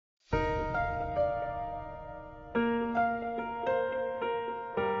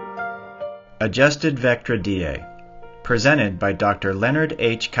Adjusted Vectra DA, presented by Dr. Leonard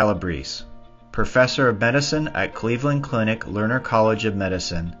H. Calabrese, Professor of Medicine at Cleveland Clinic Lerner College of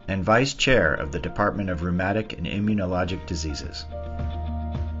Medicine and Vice Chair of the Department of Rheumatic and Immunologic Diseases.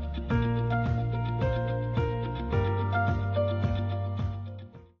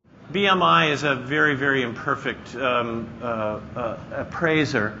 BMI is a very, very imperfect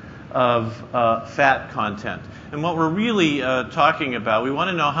appraiser of fat content. And what we're really talking about, we want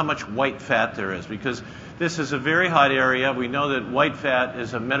to know how much white fat there is, because this is a very hot area. We know that white fat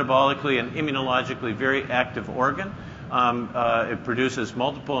is a metabolically and immunologically very active organ. It produces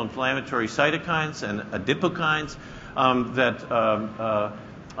multiple inflammatory cytokines and adipokines that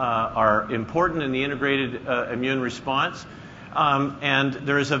are important in the integrated immune response. And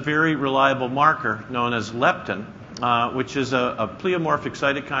there is a very reliable marker known as leptin, which is a pleomorphic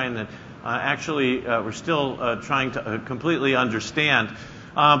cytokine that actually we're still trying to completely understand.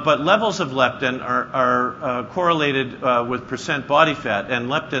 But levels of leptin are correlated with percent body fat, and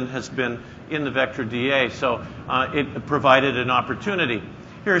leptin has been in the Vectra DA, so it provided an opportunity.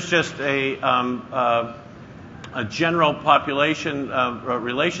 Here's just a general population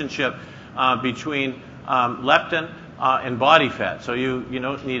relationship between leptin and body fat. So you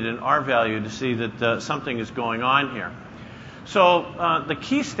don't need an R value to see that something is going on here. So the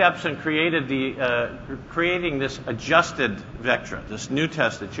key steps in creating this adjusted Vectra, this new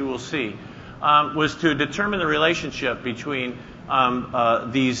test that you will see, was to determine the relationship between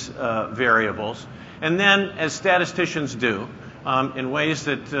these variables. And then, as statisticians do, in ways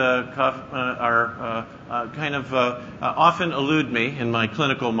that are kind of often elude me in my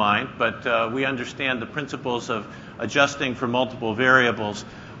clinical mind, but we understand the principles of adjusting for multiple variables,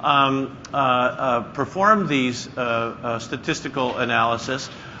 perform these statistical analysis,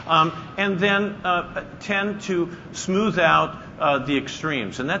 and then tend to smooth out the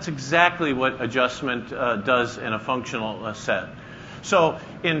extremes. And that's exactly what adjustment does in a functional set. So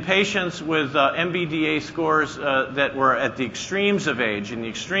in patients with MBDA scores that were at the extremes of age, in the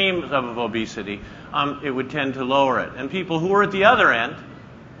extremes of obesity, it would tend to lower it. And people who were at the other end,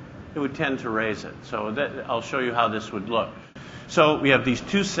 it would tend to raise it. So I'll show you how this would look. So we have these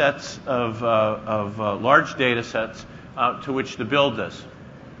two sets of large data sets to which to build this.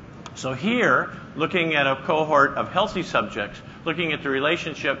 So here, looking at a cohort of healthy subjects, looking at the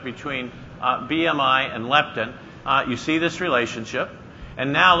relationship between BMI and leptin, you see this relationship.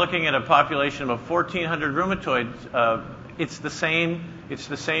 And now looking at a population of 1,400 rheumatoids, it's the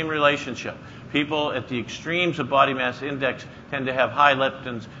same relationship. People at the extremes of body mass index tend to have high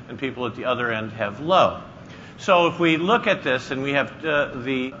leptins, and people at the other end have low. So if we look at this, and we have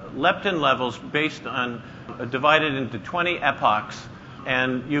the leptin levels based on divided into 20 epochs,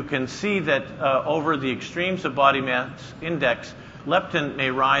 and you can see that over the extremes of body mass index, leptin may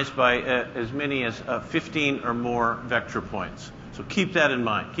rise by as many as 15 or more Vectra points. So keep that in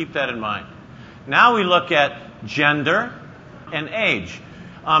mind. Keep that in mind. Now we look at gender and age.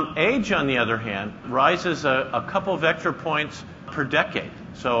 Age, on the other hand, rises a couple Vectra points per decade.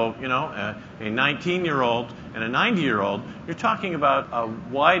 So, you know, a 19-year-old and a 90-year-old, you're talking about a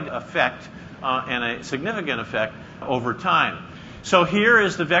wide effect and a significant effect over time. So here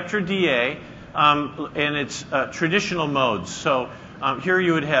is the Vectra DA in its traditional modes. So here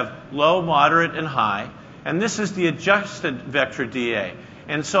you would have low, moderate, and high. And this is the adjusted Vectra DA.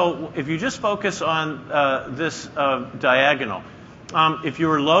 And so if you just focus on this diagonal, if you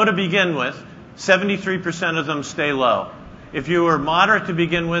were low to begin with, 73% of them stay low. If you were moderate to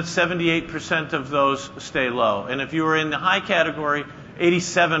begin with, 78% of those stay low. And if you were in the high category,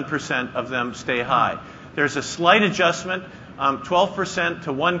 87% of them stay high. There's a slight adjustment, 12%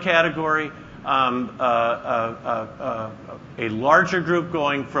 to one category, a larger group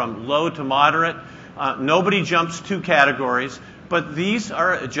going from low to moderate. Nobody jumps two categories, but these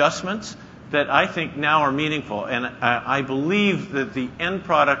are adjustments that I think now are meaningful. And I believe that the end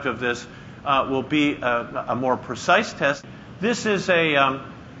product of this will be a more precise test. This is a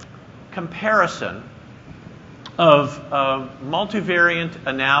comparison of multivariant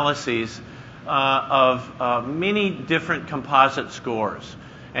analyses of many different composite scores.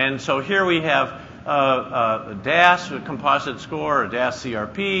 And so here we have a DAS, a composite score, a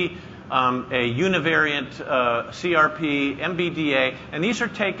DAS-CRP, a univariant CRP, MBDA, and these are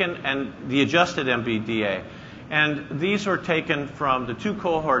taken, and the adjusted MBDA. And these were taken from the two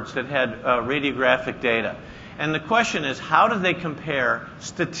cohorts that had radiographic data. And the question is, how do they compare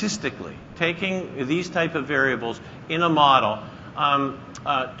statistically, taking these type of variables in a model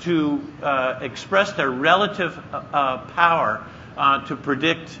to express their relative power to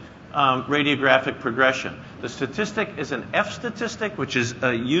predict radiographic progression. The statistic is an F statistic, which is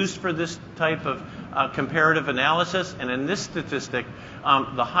used for this type of comparative analysis. And in this statistic,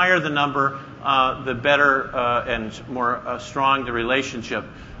 the higher the number, the better and more strong the relationship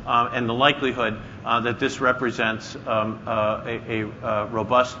and the likelihood that this represents a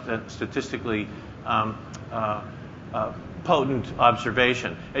robust, statistically potent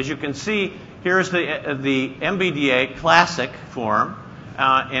observation. As you can see, here's the MBDA classic form.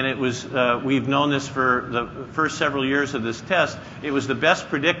 And it was, we've known this for the first several years of this test. It was the best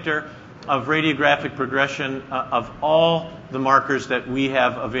predictor of radiographic progression of all the markers that we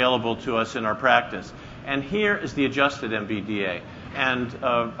have available to us in our practice. And here is the adjusted MBDA. And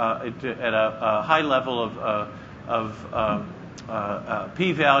at a high level of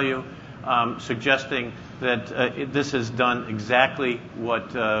p-value, suggesting that this has done exactly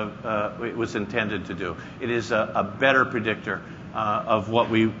what it was intended to do. It is a better predictor of what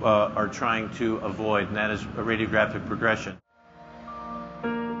we are trying to avoid, and that is radiographic progression.